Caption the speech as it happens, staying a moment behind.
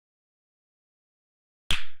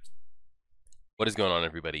What is going on,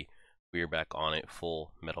 everybody? We are back on it.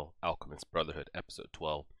 Fullmetal Alchemist Brotherhood, episode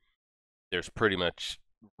 12. There's pretty much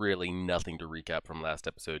really nothing to recap from last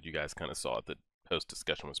episode. You guys kind of saw it. The post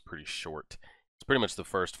discussion was pretty short. It's pretty much the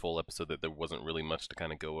first full episode that there wasn't really much to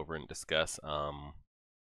kind of go over and discuss.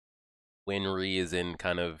 Winry is in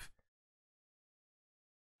kind of,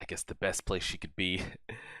 I guess, the best place she could be.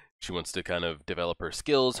 She wants to kind of develop her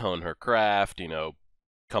skills, hone her craft,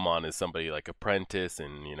 come on as somebody like apprentice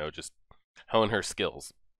and, just hone her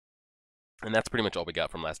skills. And that's pretty much all we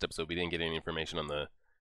got from last episode. We didn't get any information on the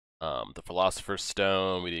Philosopher's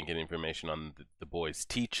Stone. We didn't get information on the boy's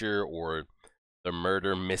teacher or the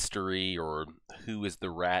murder mystery or who is the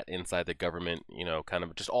rat inside the government. Kind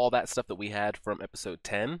of just all that stuff that we had from episode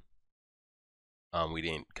 10. We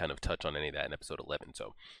didn't kind of touch on any of that in episode 11.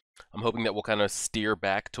 So I'm hoping that we'll kind of steer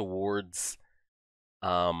back towards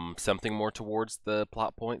something more towards the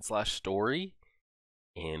plot point / story.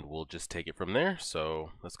 And we'll just take it from there. So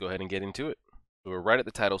let's go ahead and get into it. So we're right at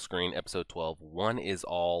the title screen, episode 12. One is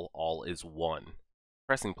all is one.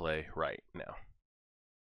 Pressing play right now.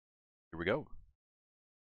 Here we go.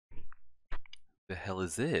 The hell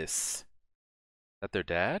is this? Is that their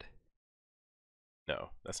dad? No,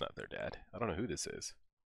 that's not their dad. I don't know who this is.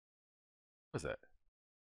 What is that?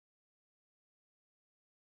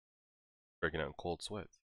 Breaking out in cold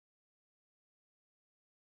sweats.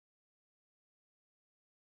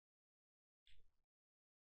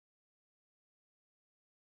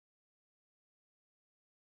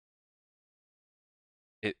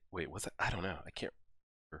 Wait, what's that? I don't know. I can't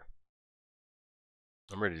remember.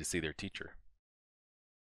 I'm ready to see their teacher.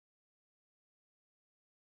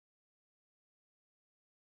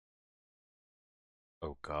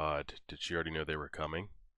 Oh God, did she already know they were coming?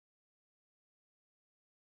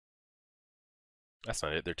 That's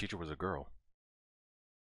not it. Their teacher was a girl.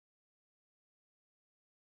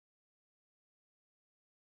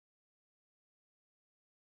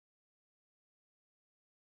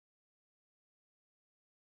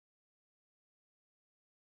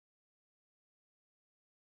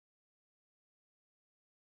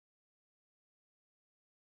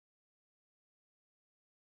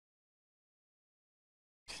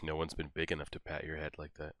 No one's been big enough to pat your head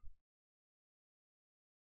like that.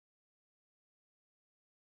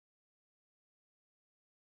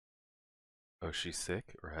 Oh, she's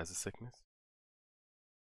sick or has a sickness?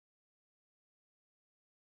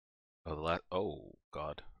 Oh, oh,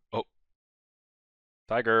 God. Oh,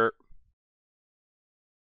 tiger.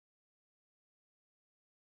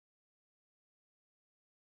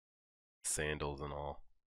 Sandals and all.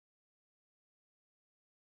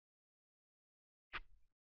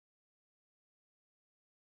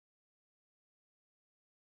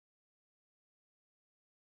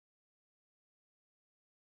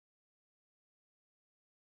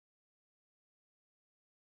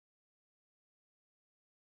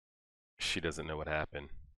 She doesn't know what happened.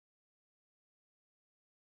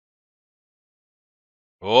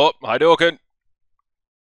 Oh, Hadouken!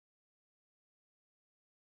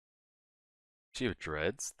 She have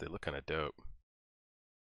dreads? They look kind of dope.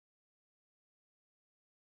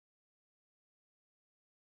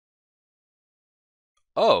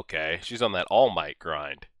 Oh, okay. She's on that All Might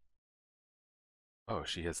grind. Oh,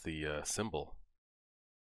 she has the symbol.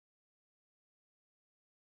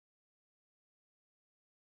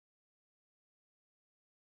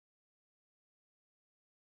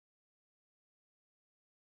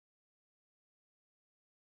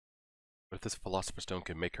 What if this Philosopher's Stone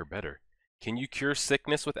can make her better? Can you cure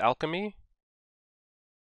sickness with alchemy?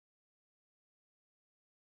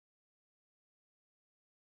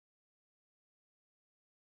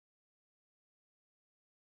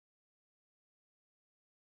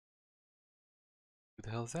 Who the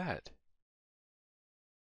hell is that?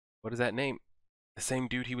 What is that name? The same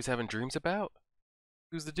dude he was having dreams about?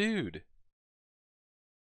 Who's the dude?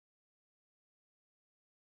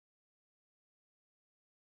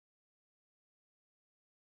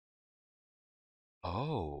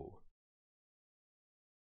 Oh.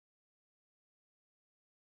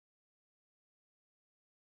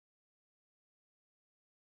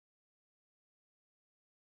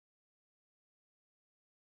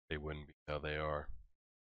 They wouldn't be how they are.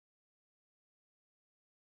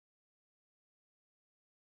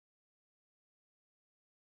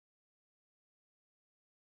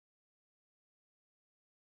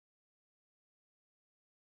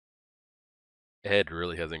 Ed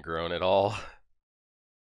really hasn't grown at all.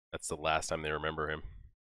 That's the last time they remember him.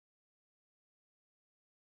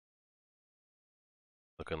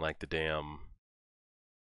 Looking like the damn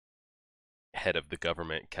head of the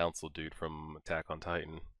government council dude from Attack on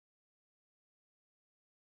Titan.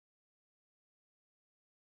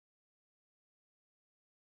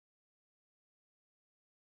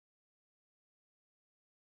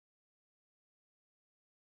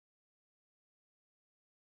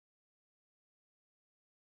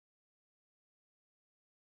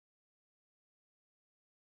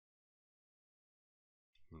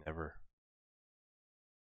 Ever.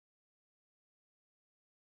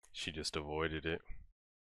 She just avoided it.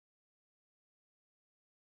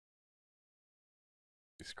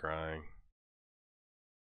 She's crying.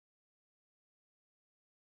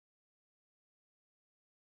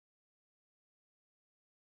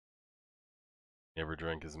 Never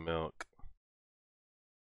drank his milk.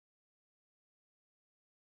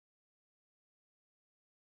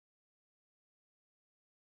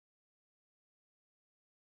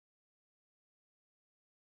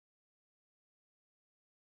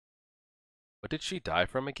 What did she die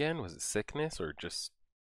from again? Was it sickness or just...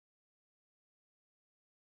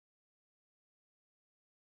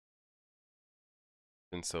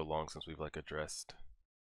 Been so long since we've like addressed.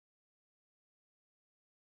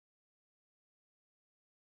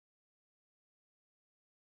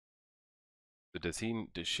 But does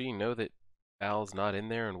she know that Al's not in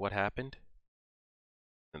there and what happened?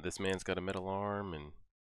 And this man's got a metal arm and...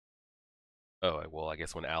 Oh, well, I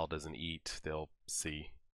guess when Al doesn't eat, they'll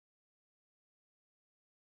see.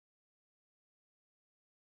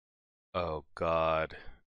 Oh, God.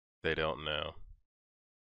 They don't know.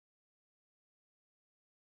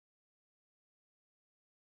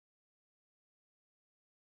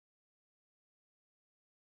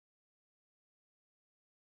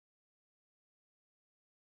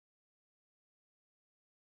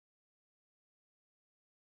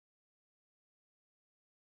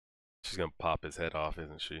 She's gonna pop his head off,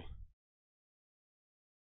 isn't she?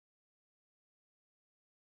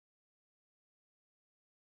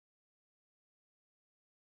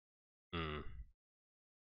 Hmm.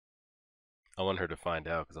 I want her to find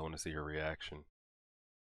out because I want to see her reaction.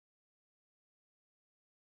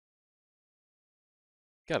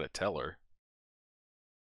 Gotta tell her.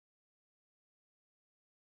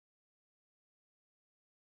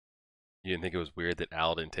 You didn't think it was weird that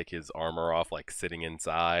Al didn't take his armor off, like sitting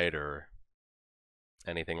inside or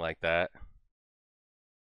anything like that?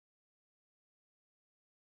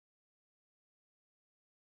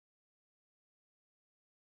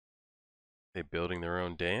 They building their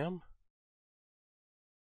own dam?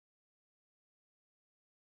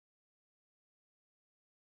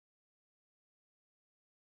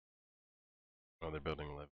 Oh, they're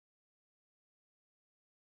building live.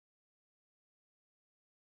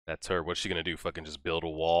 That's her. What's she gonna do? Fucking just build a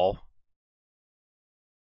wall?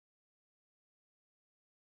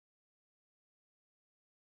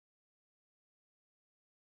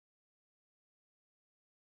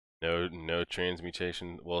 No, no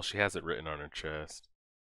transmutation. Well, she has it written on her chest.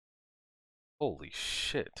 Holy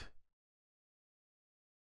shit.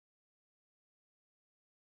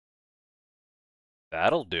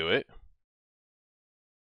 That'll do it.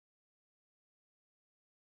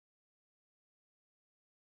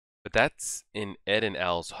 But that's in Ed and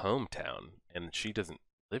Al's hometown, and she doesn't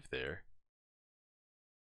live there.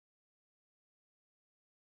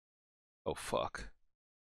 Oh, fuck.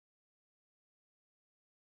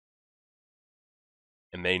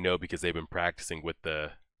 And they know because they've been practicing with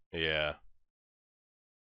the... Yeah.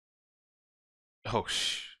 Oh,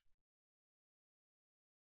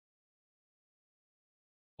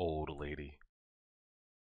 old lady.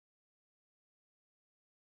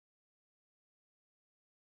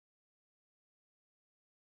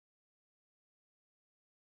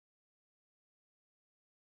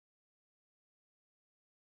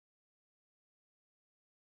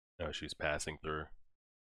 Oh, she's passing through.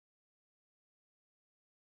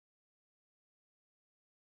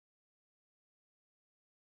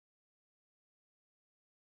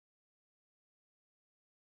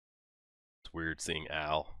 It's weird seeing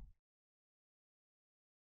Al.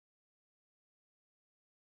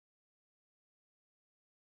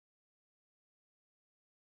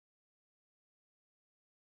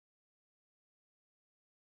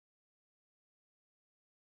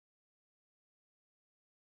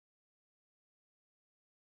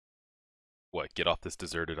 What, get off this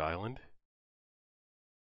deserted island?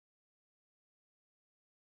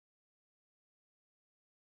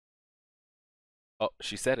 Oh,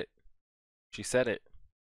 she said it. She said it.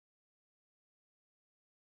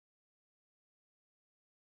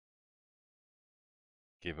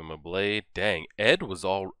 Give him a blade. Dang, Ed was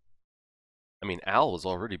all... I mean, Al was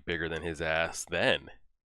already bigger than his ass then.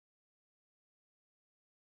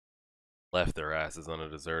 Left their asses on a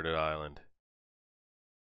deserted island.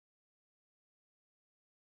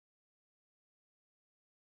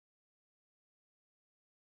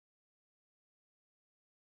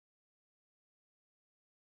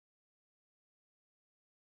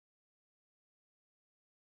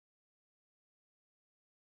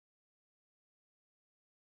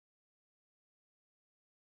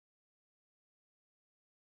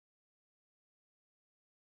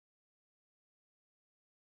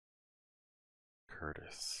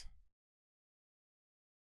 Curtis.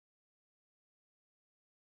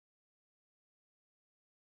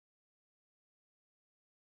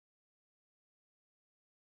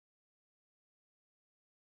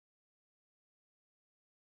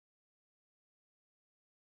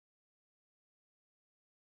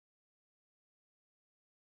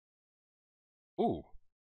 Ooh.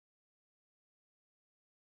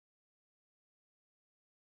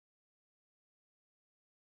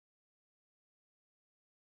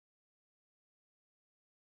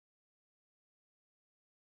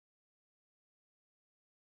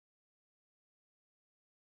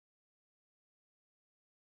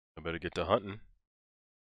 I better get to hunting.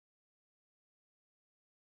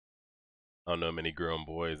 I don't know many grown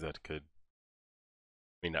boys that could.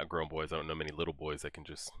 I mean, not grown boys. I don't know many little boys that can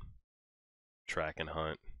just track and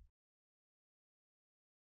hunt.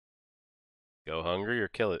 Go hungry or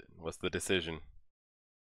kill it? What's the decision?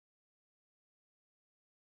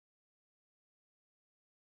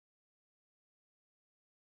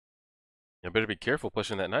 I better be careful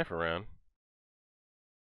pushing that knife around.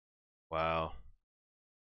 Wow.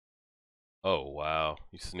 Oh, wow.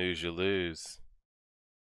 You snooze, you lose.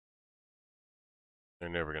 They're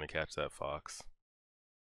never going to catch that fox.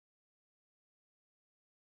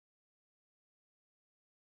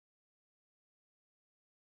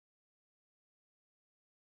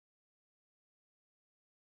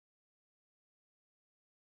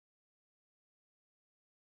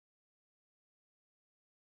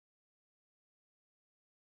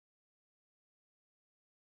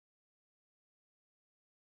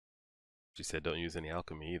 She said don't use any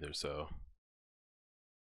alchemy either, so.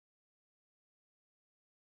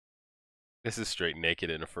 This is straight naked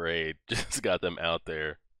and afraid. Just got them out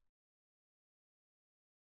there.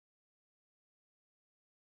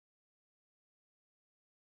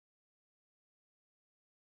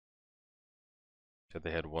 Said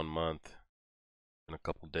they had 1 month in a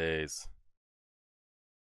couple days.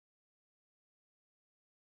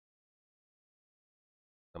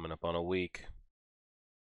 Coming up on a week.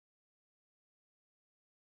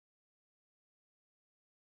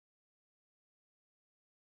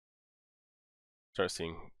 Start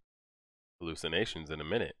seeing hallucinations in a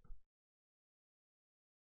minute.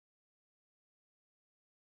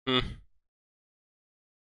 Hmm.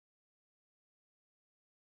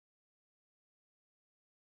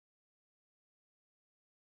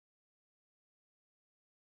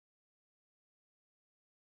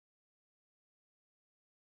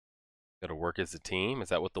 Gotta work as a team? Is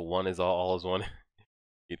that what the one is all is one?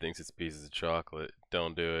 He thinks it's pieces of chocolate.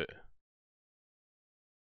 Don't do it.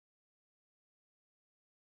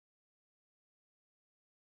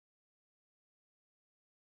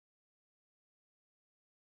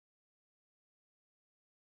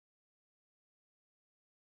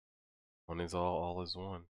 One is all is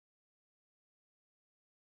one.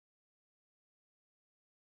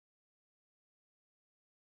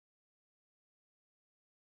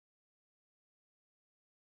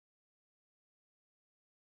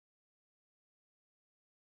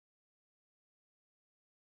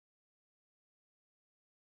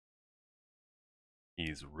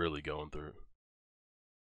 He's really going through.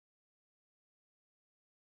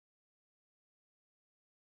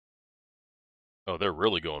 Oh, they're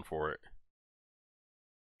really going for it.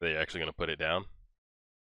 They actually gonna put it down?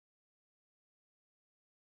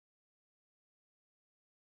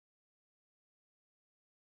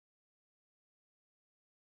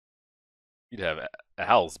 You'd have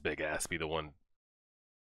Al's big ass be the one.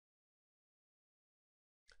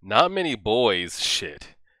 Not many boys,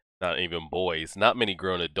 shit. Not even boys. Not many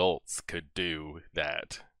grown adults could do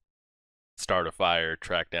that. Start a fire,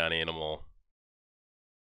 track down animal,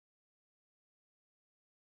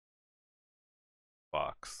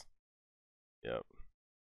 fox. Yep.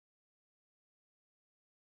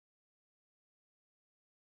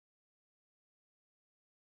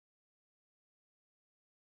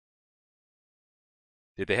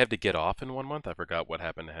 Did they have to get off in 1 month? I forgot what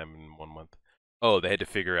happened to him in 1 month. Oh, they had to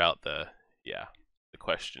figure out yeah, the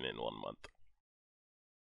question in 1 month.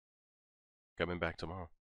 Coming back tomorrow.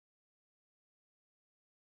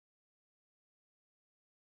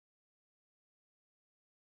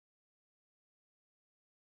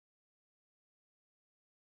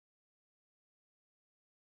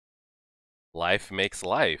 Life makes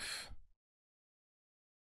life.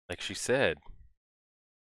 Like she said.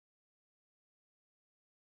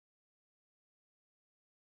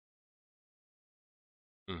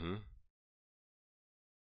 Mm-hmm.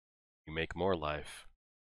 You make more life.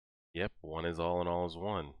 Yep, one is all and all is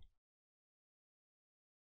one.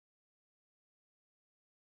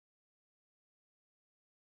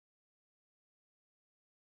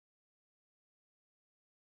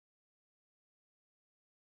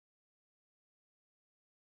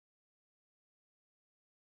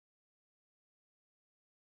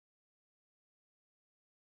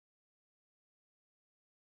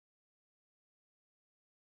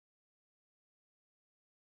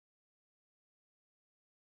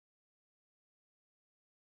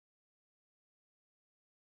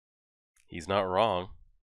 He's not wrong.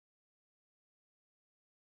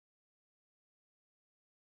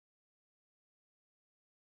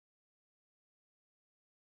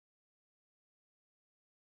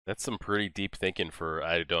 That's some pretty deep thinking for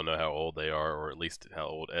I don't know how old they are, or at least how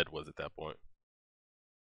old Ed was at that point.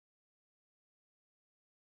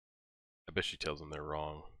 I bet she tells them they're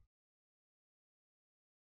wrong.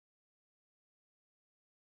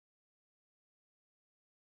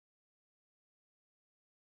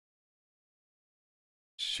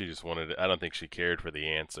 She just wanted I don't think she cared for the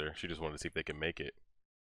answer. She just wanted to see if they could make it.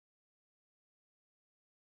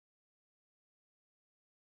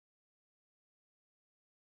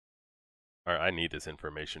 Alright, I need this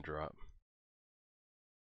information drop.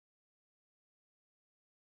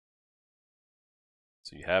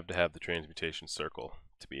 So you have to have the transmutation circle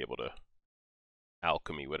to be able to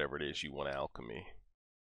alchemy whatever it is you want to alchemy.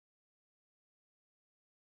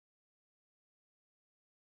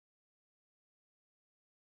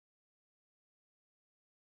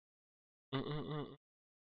 Mm-mm-mm.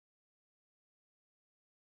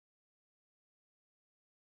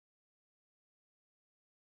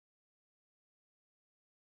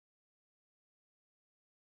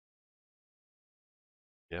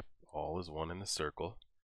 Yep, all is one in the circle.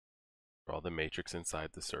 Draw the matrix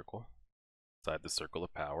inside the circle. Inside the circle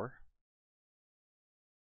of power.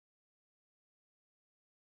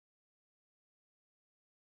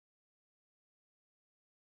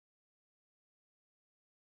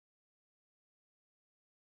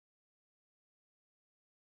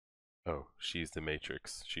 Oh, she's the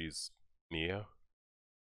matrix. She's Neo.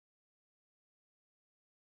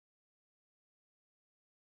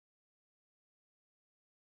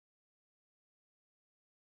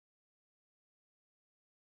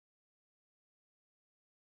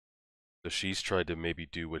 So she's tried to maybe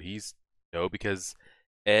do what he's no, because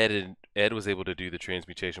Ed was able to do the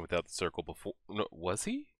transmutation without the circle before. No, was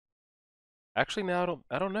he? Actually, now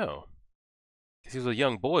I don't know. 'Cause he was a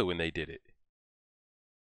young boy when they did it.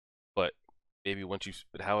 But maybe once you.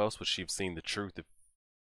 But how else would she have seen the truth if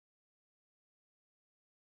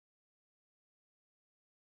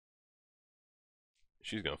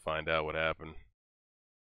she's gonna find out what happened?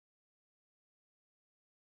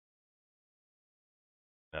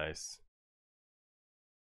 Nice.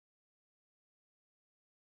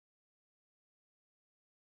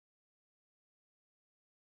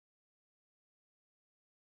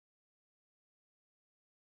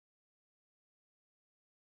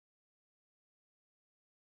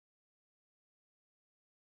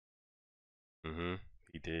 Mm-hmm.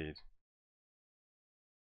 He did.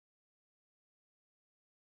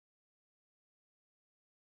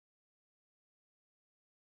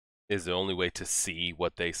 Is the only way to see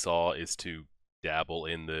what they saw is to dabble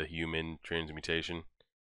in the human transmutation.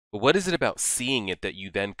 But what is it about seeing it that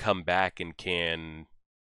you then come back and can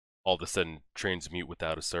all of a sudden transmute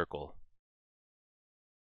without a circle?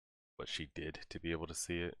 What she did to be able to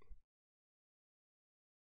see it.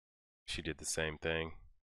 She did the same thing.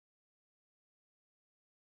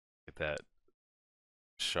 Get that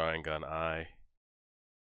Sharingan eye.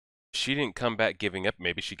 She didn't come back giving up.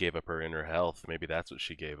 Maybe she gave up her inner health. Maybe that's what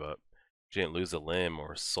she gave up. She didn't lose a limb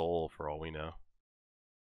or a soul for all we know.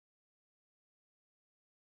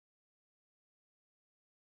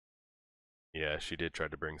 Yeah, she did try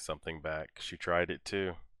to bring something back. She tried it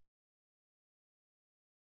too.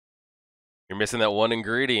 You're missing that one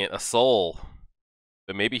ingredient, a soul.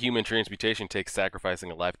 But maybe human transmutation takes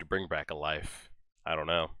sacrificing a life to bring back a life. I don't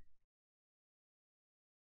know.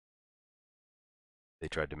 They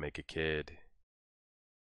tried to make a kid.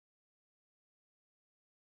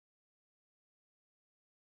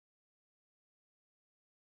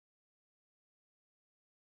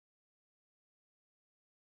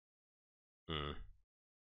 Hmm.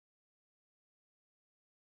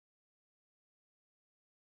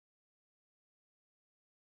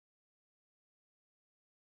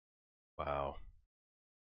 Wow.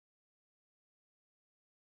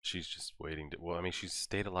 She's just waiting to. Well, I mean, she's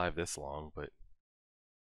stayed alive this long, but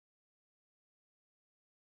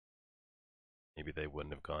maybe they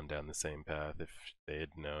wouldn't have gone down the same path if they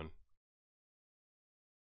had known.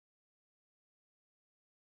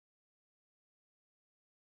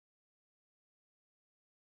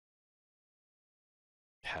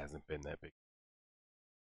 Hasn't been that big.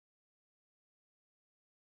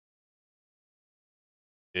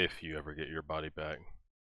 If you ever get your body back,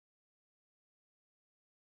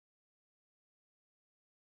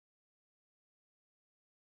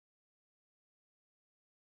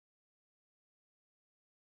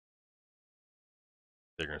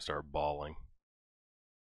 they're gonna start bawling.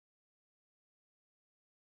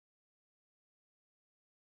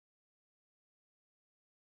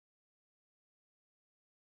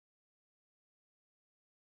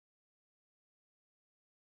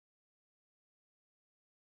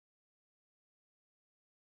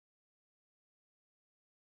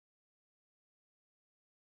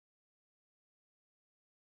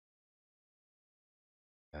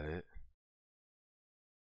 Got it.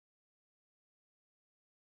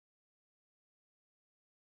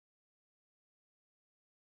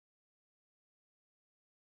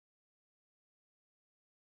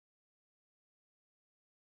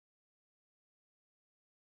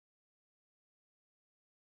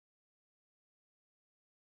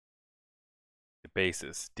 The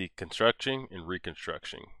basis, deconstructing and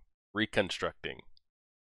reconstructing. Reconstructing.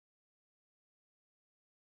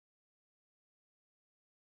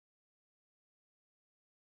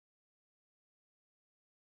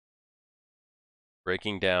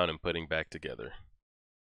 Breaking down and putting back together.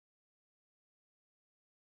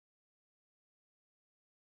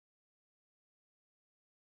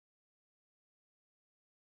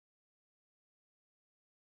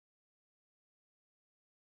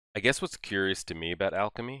 I guess what's curious to me about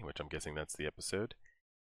alchemy, which I'm guessing that's the episode,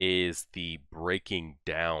 is the breaking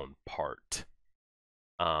down part.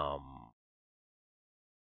 Um,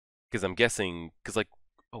 because I'm guessing, because like,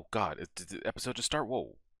 oh God, did the episode just start?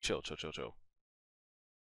 Whoa, chill, chill, chill, chill.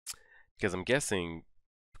 Because I'm guessing,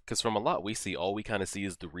 because from a lot we see, all we kind of see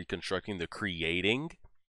is the reconstructing, the creating.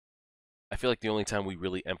 I feel like the only time we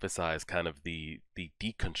really emphasize kind of the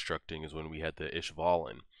deconstructing is when we had the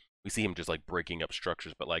Ishvalan. We see him just like breaking up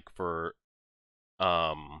structures, but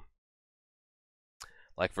um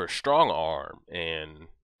like for Strong Arm and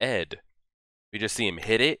Ed, we just see him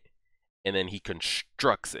hit it and then he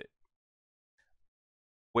constructs it.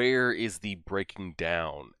 Where is the breaking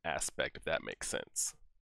down aspect, if that makes sense?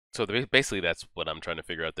 So basically, that's what I'm trying to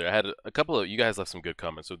figure out there. I had a couple of you guys left some good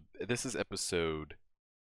comments. So this is episode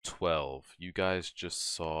 12. You guys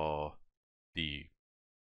just saw the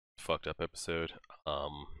fucked up episode.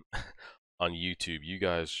 On YouTube, you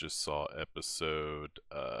guys just saw episode.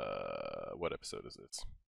 What episode is this?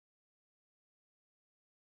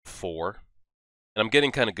 4. And I'm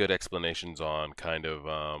getting kind of good explanations on kind of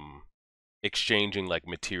exchanging like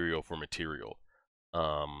material for material.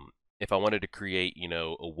 If I wanted to create,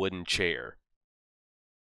 a wooden chair,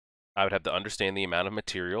 I would have to understand the amount of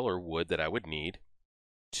material or wood that I would need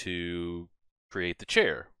to create the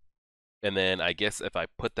chair. And then I guess if I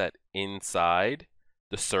put that inside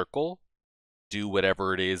the circle, do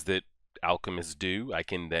whatever it is that alchemists do, I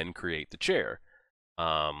can then create the chair.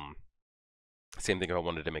 Same thing if I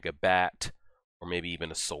wanted to make a bat or maybe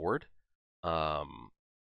even a sword. Or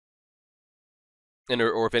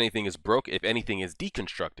if anything is if anything is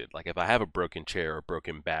deconstructed, like if I have a broken chair or a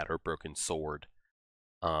broken bat or a broken sword,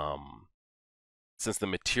 since the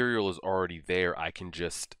material is already there, I can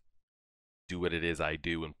just do what it is I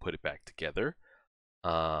do and put it back together.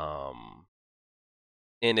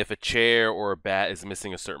 And if a chair or a bat is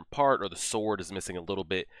missing a certain part or the sword is missing a little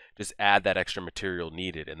bit, just add that extra material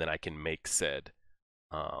needed, and then I can make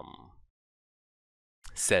um,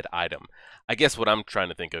 said item. I guess what I'm trying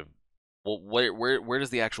to think of, well, where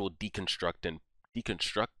does the actual deconstructing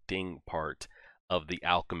part of the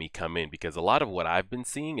alchemy come in? Because a lot of what I've been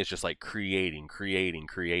seeing is just like creating, creating,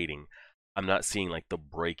 creating. I'm not seeing like the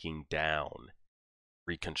breaking down,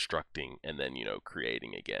 reconstructing, and then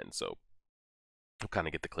creating again. So I'll kind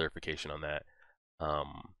of get the clarification on that.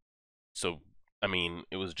 Um, so I mean,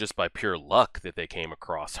 it was just by pure luck that they came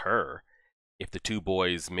across her. If the two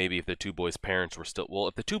boys, maybe if the two boys' parents were still, well,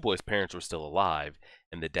 if the two boys' parents were still alive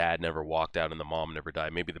and the dad never walked out and the mom never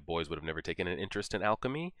died, maybe the boys would have never taken an interest in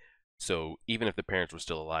alchemy. So even if the parents were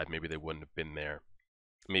still alive, maybe they wouldn't have been there.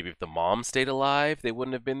 Maybe if the mom stayed alive, they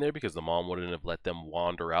wouldn't have been there because the mom wouldn't have let them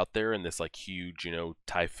wander out there in this like huge,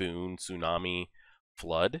 typhoon, tsunami,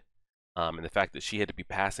 flood. And the fact that she had to be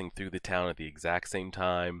passing through the town at the exact same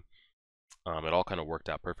time, it all kind of worked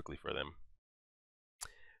out perfectly for them.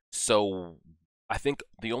 So I think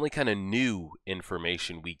the only kind of new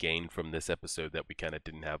information we gained from this episode that we kind of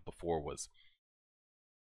didn't have before was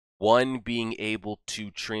one, being able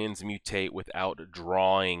to transmutate without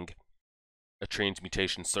drawing a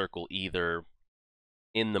transmutation circle either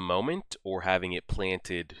in the moment or having it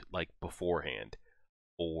planted like beforehand,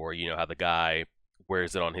 or how the guy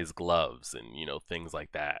wears it on his gloves and things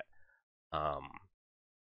like that. um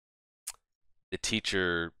the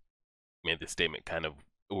teacher made the statement kind of,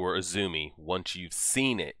 or Azumi, once you've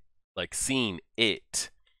seen it, like seen it,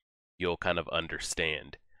 you'll kind of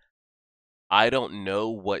understand. I don't know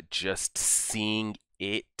what just seeing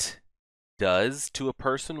it does to a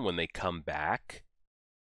person when they come back.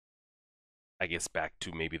 I guess back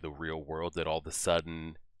to maybe the real world, that all of a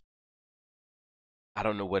sudden, I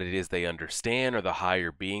don't know what it is they understand or the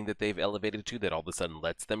higher being that they've elevated to that all of a sudden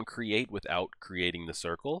lets them create without creating the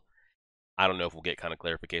circle. I don't know if we'll get kind of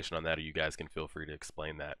clarification on that, or you guys can feel free to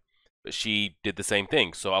explain that. But she did the same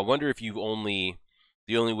thing. So I wonder if the only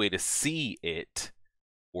way to see it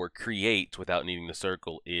or create without needing the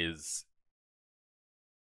circle is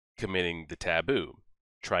committing the taboo,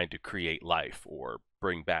 trying to create life or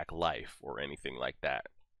bring back life or anything like that.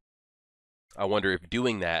 I wonder if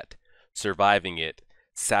doing that, surviving it,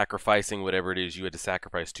 sacrificing whatever it is you had to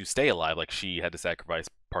sacrifice to stay alive, like she had to sacrifice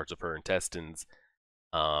parts of her intestines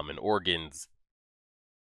and organs,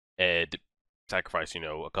 Ed sacrificed,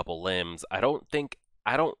 a couple limbs. I don't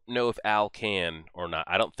know if Al can or not.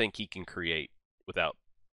 I don't think he can create without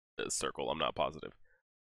the circle. I'm not positive.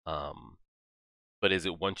 Um, but is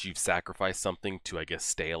it once you've sacrificed something to, I guess,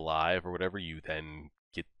 stay alive or whatever, you then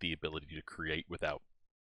get the ability to create without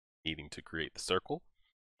needing to create the circle?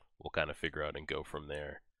 We'll kind of figure out and go from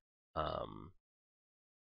there. Um,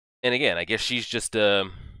 and again, I guess she's just I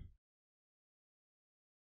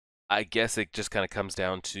guess it just kind of comes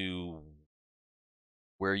down to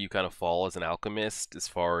where you kind of fall as an alchemist as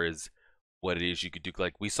far as what it is you could do.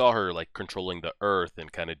 Like we saw her like controlling the earth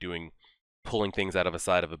and kind of pulling things out of a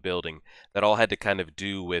side of a building. That all had to kind of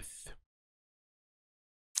do with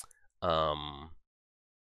I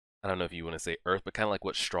don't know if you want to say earth, but kind of like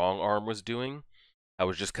what Strong Arm was doing. I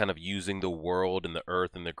was just kind of using the world and the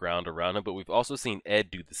earth and the ground around him, but we've also seen Ed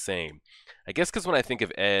do the same. I guess because when I think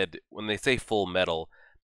of Ed, when they say full metal,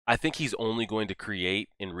 I think he's only going to create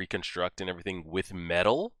and reconstruct and everything with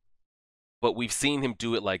metal, but we've seen him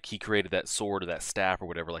do it like he created that sword or that staff or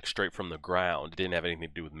whatever, like straight from the ground. It didn't have anything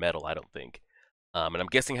to do with metal, I don't think. And I'm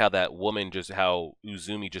guessing how how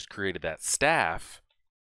Uzumi just created that staff,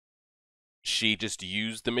 she just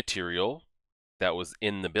used the material that was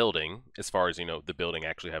in the building, as far as, the building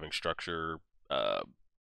actually having structure,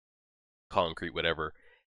 concrete, whatever,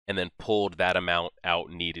 and then pulled that amount out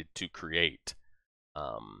needed to create.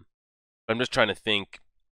 I'm just trying to think.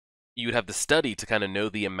 You would have the study to kind of know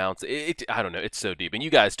the amounts. I don't know. It's so deep. And you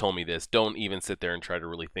guys told me this. Don't even sit there and try to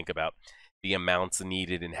really think about the amounts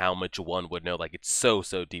needed and how much one would know. Like, it's so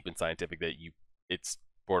deep and scientific that it's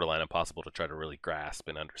borderline impossible to try to really grasp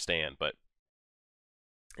and understand. But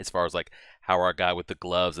as far as like how our guy with the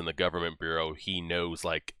gloves in the government bureau, he knows,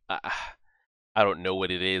 like, I don't know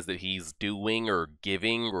what it is that he's doing or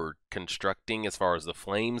giving or constructing as far as the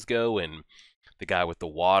flames go, and the guy with the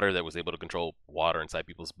water that was able to control water inside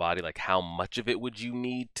people's body, like how much of it would you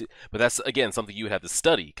need to, but that's again something you would have to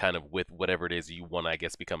study kind of with whatever it is you want to, I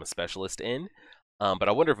guess, become a specialist in. But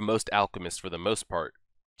I wonder if most alchemists for the most part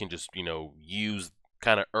can just, use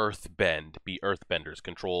kind of be earthbenders,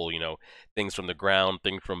 control, things from the ground,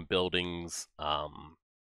 things from buildings,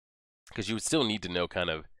 because you would still need to know kind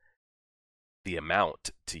of the amount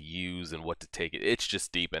to use and what to take it. It's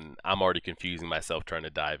just deep, and I'm already confusing myself trying to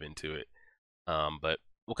dive into it. But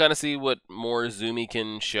we'll kind of see what more Zumi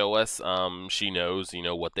can show us. She knows,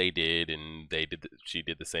 what they did, and she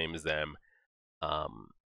did the same as them.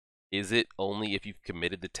 Is it only if you've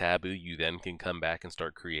committed the taboo you then can come back and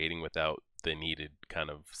start creating without the needed kind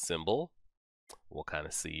of symbol? We'll kind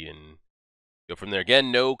of see and go from there.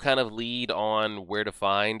 Again, no kind of lead on where to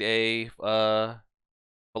find a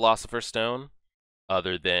Philosopher's Stone,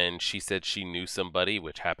 other than she said she knew somebody,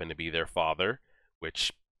 which happened to be their father,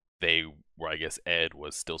 which I guess Ed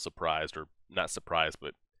was still surprised, or not surprised,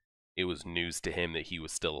 but it was news to him that he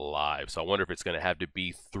was still alive. So I wonder if it's going to have to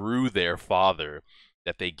be through their father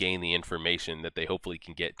that they gain the information that they hopefully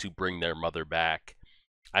can get to bring their mother back.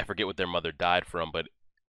 I forget what their mother died from, but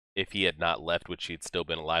if he had not left, which she had still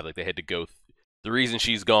been alive, like they had to go. The reason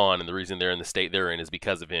she's gone and the reason they're in the state they're in is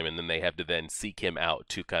because of him, and then they have to then seek him out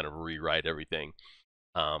to kind of rewrite everything.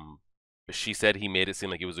 But she said he made it seem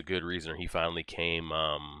like it was a good reason, or he finally came.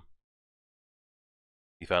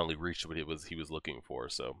 He finally reached what he was looking for.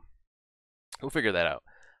 So we'll figure that out.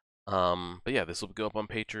 But yeah, this will go up on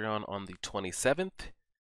Patreon on the 27th.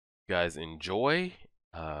 You guys enjoy.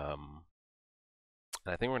 And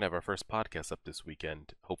I think we're gonna have our first podcast up this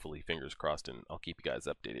weekend. Hopefully, fingers crossed, and I'll keep you guys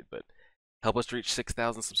updated. But help us reach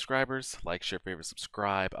 6,000 subscribers. Like, share, favorite,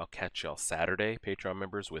 subscribe. I'll catch y'all Saturday, Patreon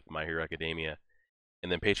members, with My Hero Academia.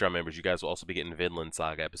 And then Patreon members, you guys will also be getting Vinland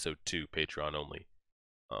Saga Episode 2, Patreon only.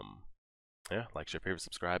 Yeah, like, share, favorite,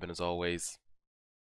 subscribe, and as always,